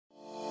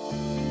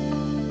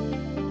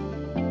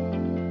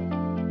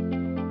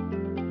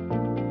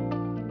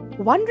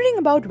Wondering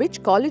about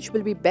which college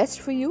will be best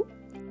for you?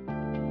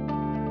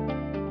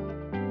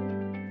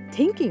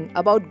 Thinking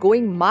about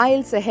going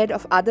miles ahead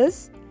of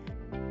others?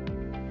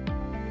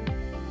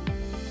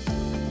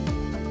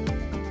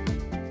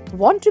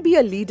 Want to be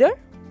a leader?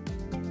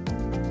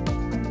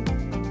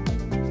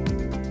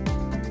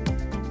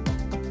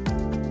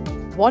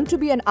 Want to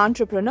be an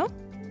entrepreneur?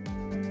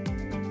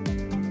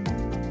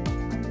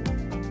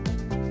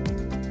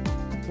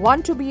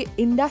 Want to be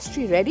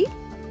industry ready?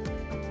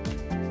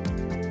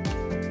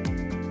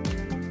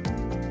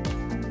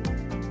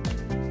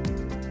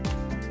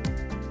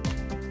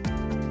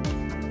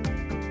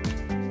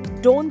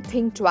 Don't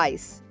think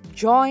twice.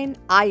 Join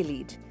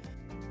iLEAD.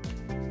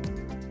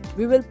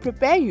 We will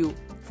prepare you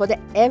for the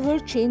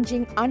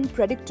ever-changing,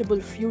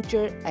 unpredictable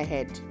future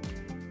ahead.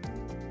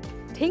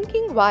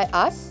 Thinking why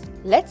us?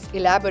 Let's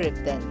elaborate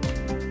then.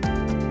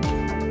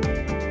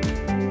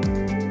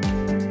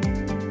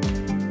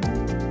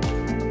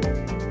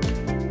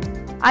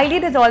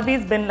 iLEAD has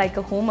always been like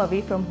a home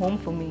away from home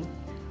for me.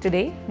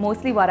 Today,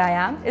 mostly what I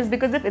am is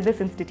because of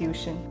this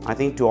institution. I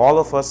think to all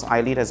of us,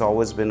 iLEAD has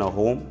always been a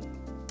home.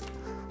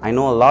 I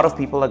know a lot of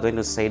people are going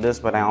to say this,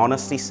 but I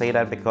honestly say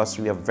that because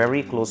we are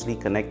very closely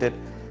connected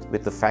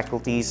with the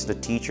faculties, the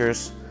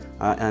teachers,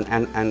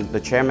 and the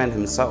chairman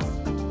himself.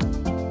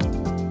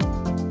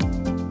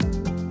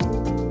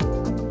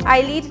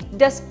 iLEAD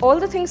does all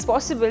the things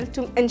possible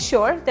to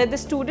ensure that the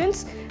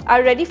students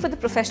are ready for the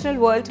professional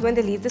world when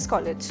they leave this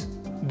college.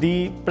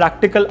 The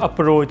practical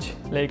approach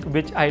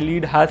which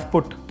iLEAD has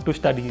put to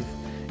studies.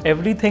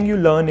 Everything you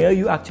learn here,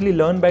 you actually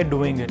learn by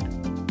doing it.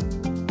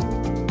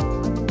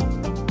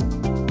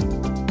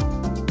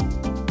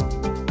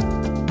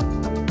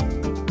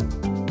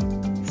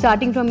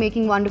 Starting from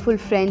making wonderful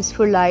friends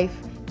for life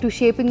to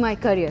shaping my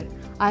career,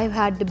 I have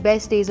had the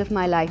best days of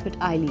my life at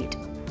iLEAD.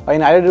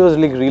 In iLEAD it was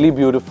really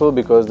beautiful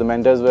because the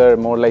mentors were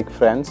more like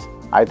friends.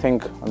 I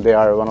think they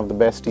are one of the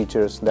best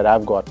teachers that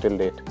I've got till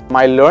date.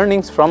 My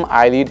learnings from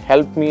iLEAD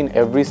helped me in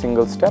every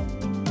single step.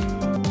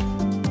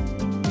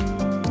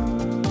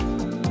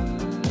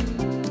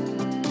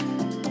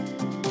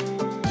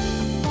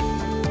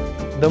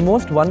 The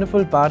most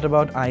wonderful part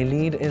about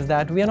iLEAD is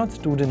that we are not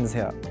students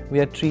here. We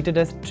are treated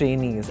as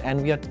trainees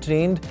and we are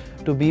trained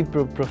to be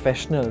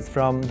professionals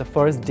from the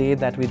first day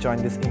that we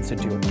join this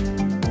institute.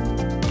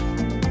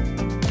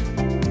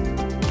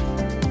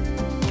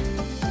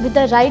 With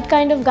the right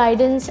kind of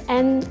guidance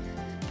and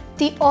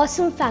the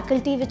awesome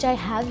faculty which I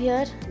have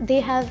here, they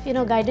have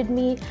guided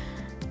me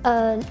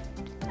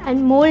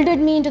and molded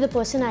me into the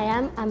person I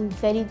am. I'm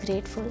very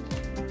grateful.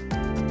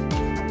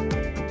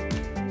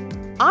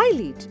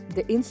 iLEAD,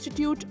 the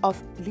Institute of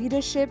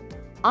Leadership,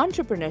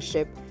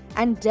 Entrepreneurship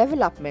and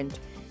Development,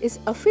 is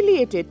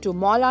affiliated to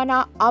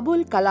Maulana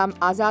Abul Kalam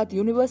Azad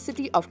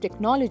University of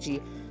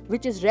Technology,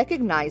 which is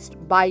recognized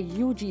by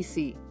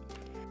UGC.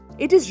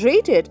 It is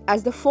rated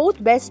as the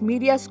 4th best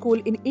media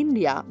school in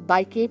India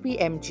by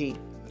KPMG.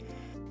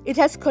 It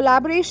has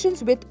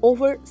collaborations with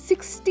over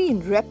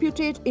 16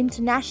 reputed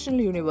international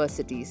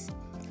universities.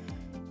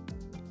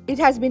 It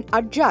has been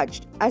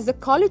adjudged as the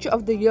College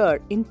of the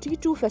Year in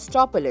T2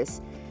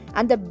 Festopolis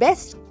and the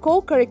Best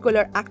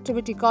Co-Curricular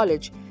Activity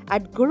College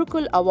at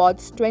Gurukul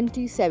Awards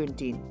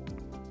 2017.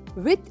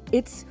 With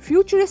its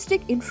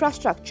futuristic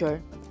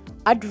infrastructure,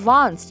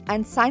 advanced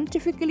and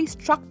scientifically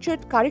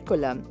structured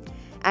curriculum,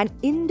 and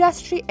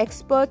industry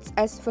experts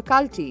as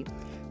faculty,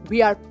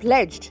 we are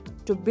pledged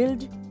to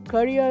build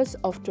careers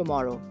of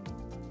tomorrow.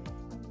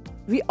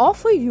 We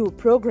offer you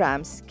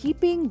programs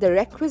keeping the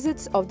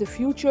requisites of the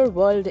future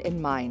world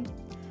in mind.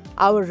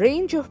 Our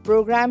range of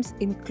programs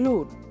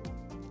include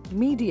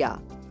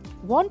media.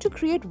 Want to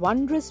create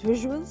wondrous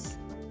visuals,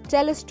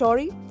 tell a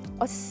story,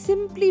 or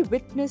simply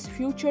witness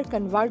future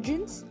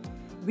convergence?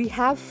 We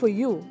have for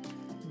you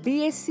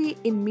BSc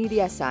in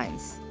Media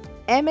Science,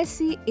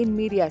 MSc in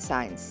Media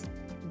Science,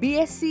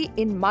 BSc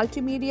in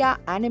Multimedia,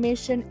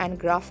 Animation and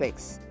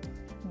Graphics,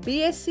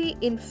 BSc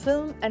in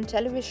Film and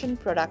Television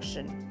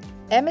Production,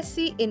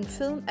 MSc in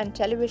Film and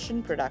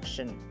Television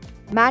Production,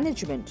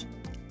 Management.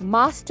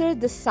 Master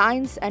the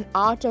science and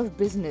art of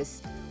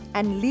business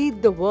and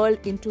lead the world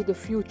into the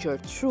future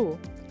through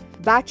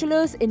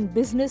Bachelor's in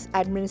Business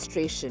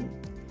Administration,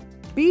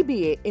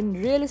 BBA in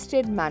Real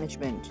Estate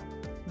Management,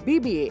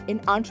 BBA in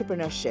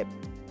Entrepreneurship.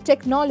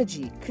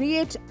 Technology.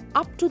 Create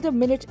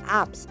up-to-the-minute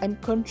apps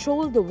and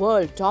control the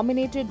world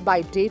dominated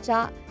by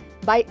data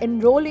by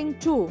enrolling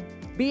to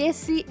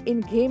BSc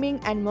in Gaming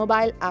and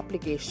Mobile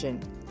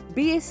Application,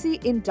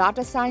 BSc in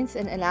Data Science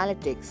and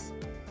Analytics,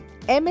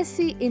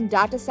 MSc in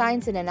Data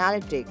Science and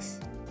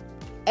Analytics,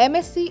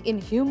 MSc in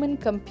Human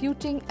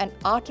Computing and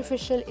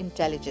Artificial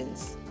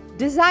Intelligence.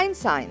 Design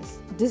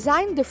Science.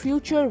 Design the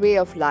future way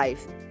of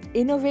life.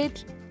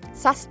 Innovate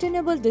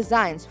sustainable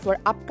designs for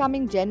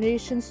upcoming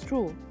generations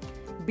through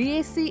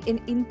BSc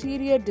in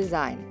Interior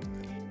Design,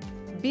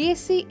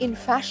 BSc in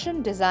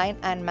Fashion Design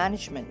and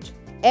Management,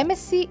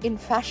 MSc in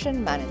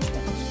Fashion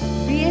Management,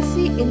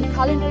 BSc in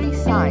Culinary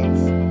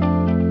Science,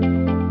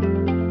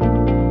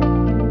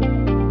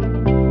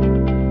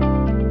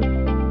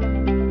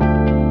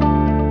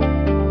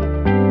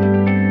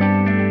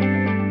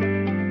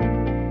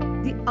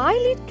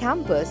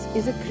 campus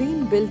is a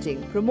green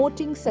building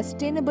promoting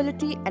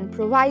sustainability and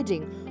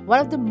providing one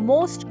of the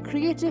most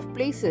creative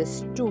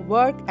places to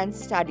work and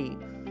study.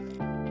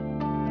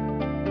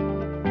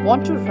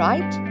 Want to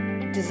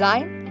write,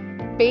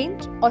 design,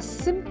 paint, or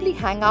simply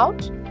hang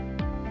out?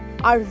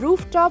 Our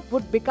rooftop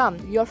would become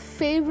your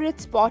favorite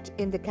spot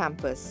in the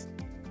campus.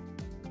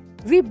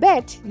 We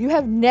bet you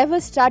have never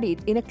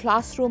studied in a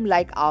classroom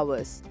like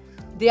ours.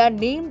 They are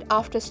named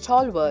after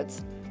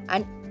stalwarts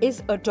and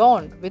is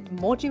adorned with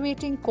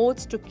motivating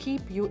quotes to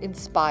keep you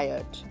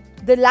inspired.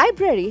 The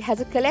library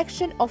has a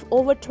collection of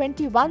over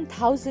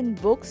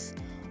 21,000 books,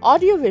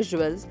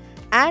 audiovisuals,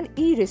 and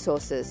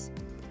e-resources.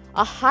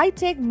 A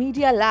high-tech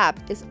media lab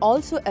is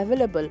also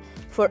available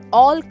for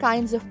all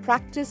kinds of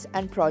practice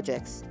and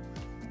projects.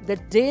 The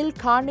Dale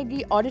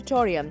Carnegie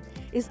Auditorium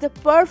is the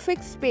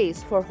perfect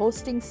space for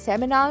hosting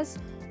seminars,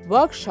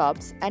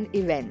 workshops, and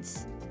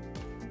events.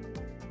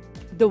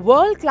 The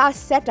world-class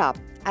setup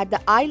at the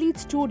iLEAD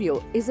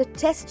studio is a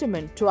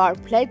testament to our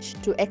pledge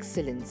to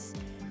excellence.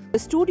 The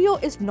studio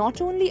is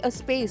not only a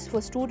space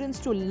for students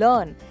to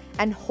learn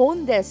and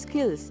hone their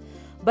skills,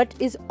 but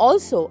is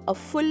also a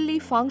fully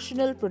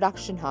functional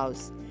production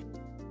house.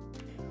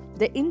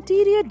 The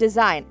interior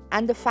design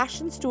and the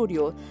fashion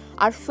studio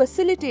are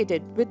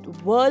facilitated with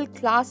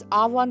world-class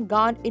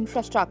avant-garde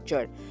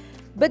infrastructure,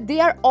 but they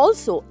are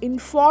also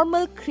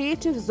informal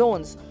creative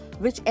zones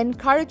which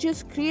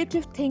encourages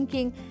creative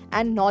thinking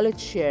and knowledge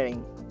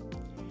sharing.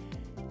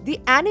 The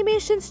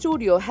animation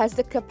studio has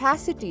the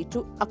capacity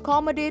to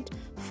accommodate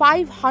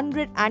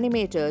 500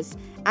 animators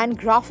and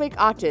graphic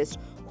artists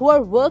who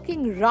are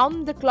working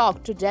round the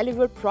clock to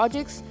deliver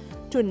projects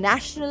to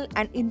national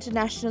and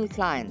international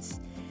clients.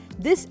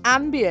 This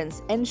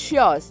ambience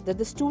ensures that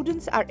the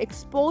students are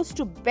exposed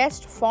to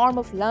best form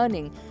of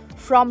learning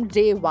from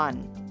day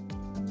one.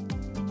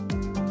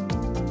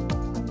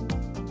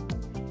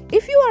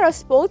 If you are a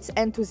sports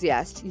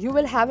enthusiast, you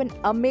will have an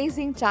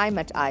amazing time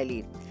at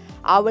iLEAD.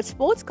 Our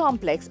sports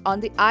complex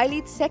on the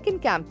iLEAD second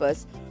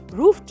campus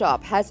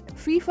rooftop has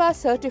FIFA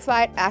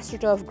certified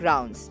AstroTurf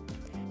grounds.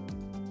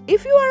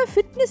 If you are a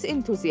fitness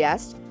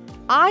enthusiast,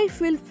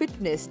 iFeel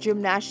Fitness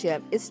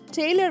Gymnasium is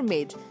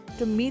tailor-made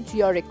to meet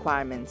your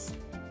requirements.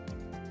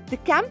 The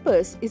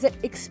campus is an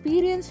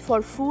experience for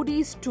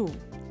foodies too.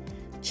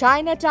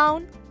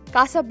 Chinatown,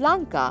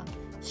 Casablanca,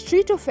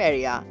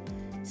 Streetoferia.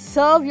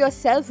 Serve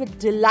yourself with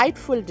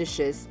delightful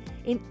dishes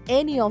in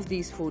any of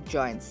these food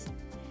joints.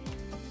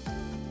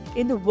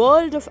 In the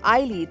world of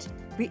iLEAD,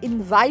 we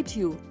invite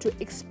you to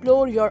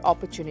explore your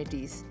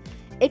opportunities,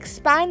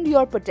 expand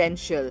your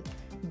potential,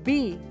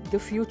 be the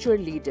future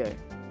leader.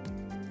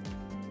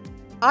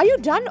 Are you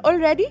done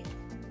already?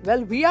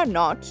 Well, we are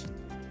not.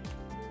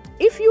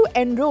 If you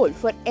enroll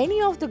for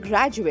any of the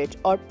graduate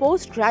or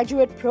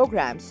postgraduate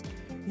programs,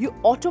 you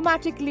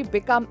automatically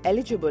become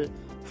eligible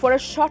for a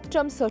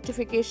short-term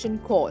certification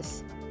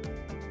course.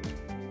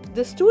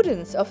 The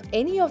students of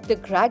any of the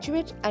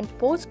graduate and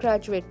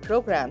postgraduate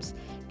programs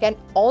can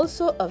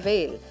also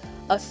avail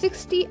a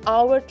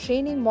 60-hour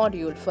training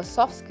module for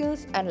soft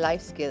skills and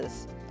life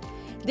skills.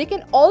 They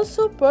can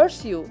also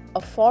pursue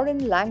a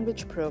foreign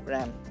language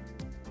program.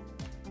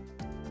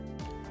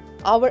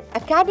 Our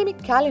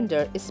academic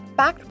calendar is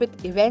packed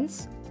with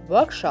events,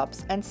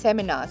 workshops, and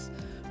seminars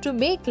to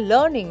make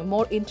learning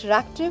more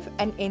interactive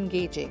and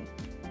engaging.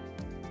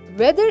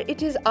 Whether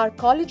it is our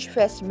College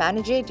Fest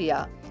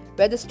Managedia,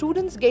 where the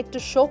students get to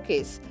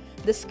showcase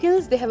the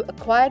skills they have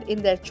acquired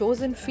in their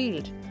chosen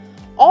field,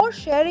 or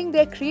sharing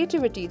their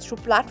creativity through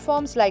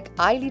platforms like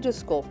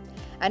iLeaderscope,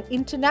 an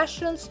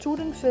international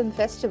student film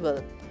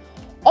festival,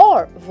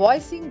 or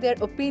voicing their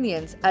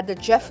opinions at the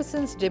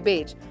Jefferson's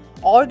debate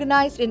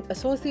organized in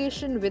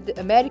association with the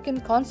American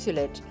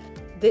Consulate,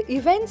 the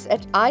events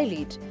at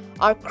iLEAD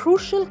are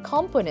crucial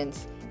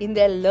components in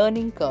their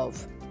learning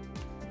curve.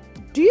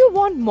 Do you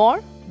want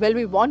more? Well,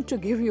 we want to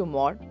give you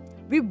more.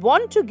 We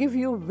want to give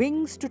you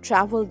wings to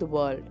travel the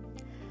world.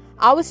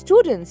 Our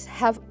students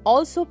have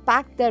also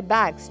packed their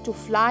bags to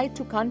fly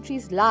to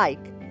countries like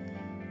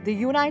the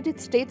United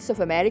States of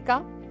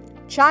America,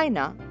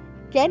 China,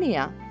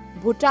 Kenya,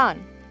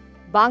 Bhutan,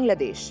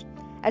 Bangladesh,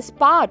 as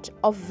part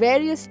of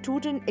various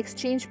student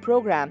exchange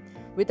programs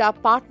with our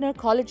partner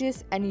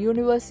colleges and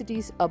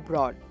universities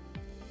abroad.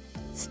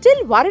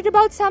 Still worried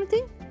about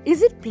something?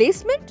 Is it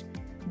placement?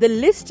 The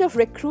list of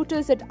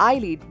recruiters at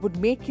iLEAD would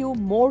make you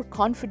more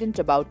confident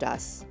about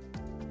us.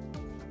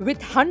 With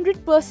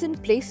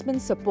 100%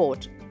 placement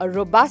support, a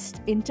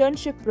robust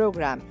internship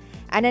program,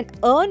 and an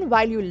Earn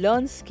While You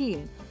Learn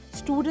scheme,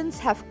 students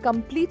have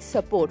complete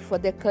support for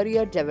their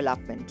career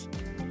development.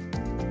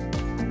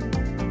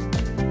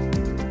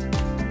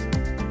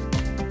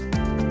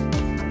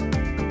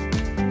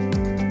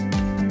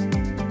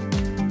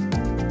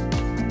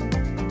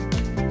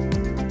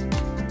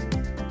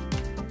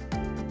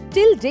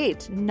 Till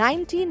date,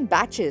 19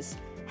 batches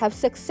have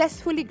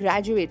successfully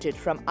graduated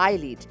from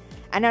iLEAD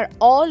and are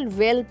all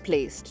well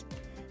placed.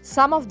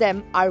 Some of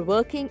them are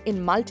working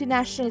in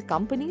multinational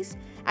companies,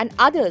 and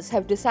others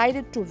have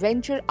decided to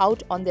venture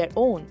out on their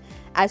own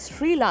as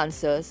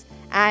freelancers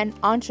and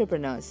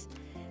entrepreneurs.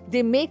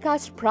 They make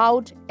us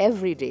proud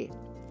every day.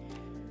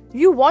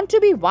 You want to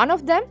be one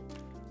of them?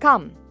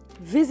 Come,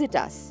 visit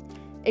us.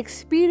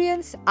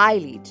 Experience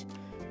iLEAD.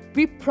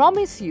 We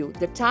promise you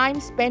the time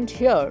spent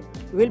here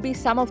will be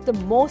some of the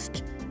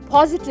most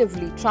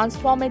positively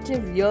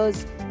transformative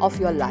years of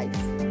your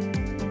life.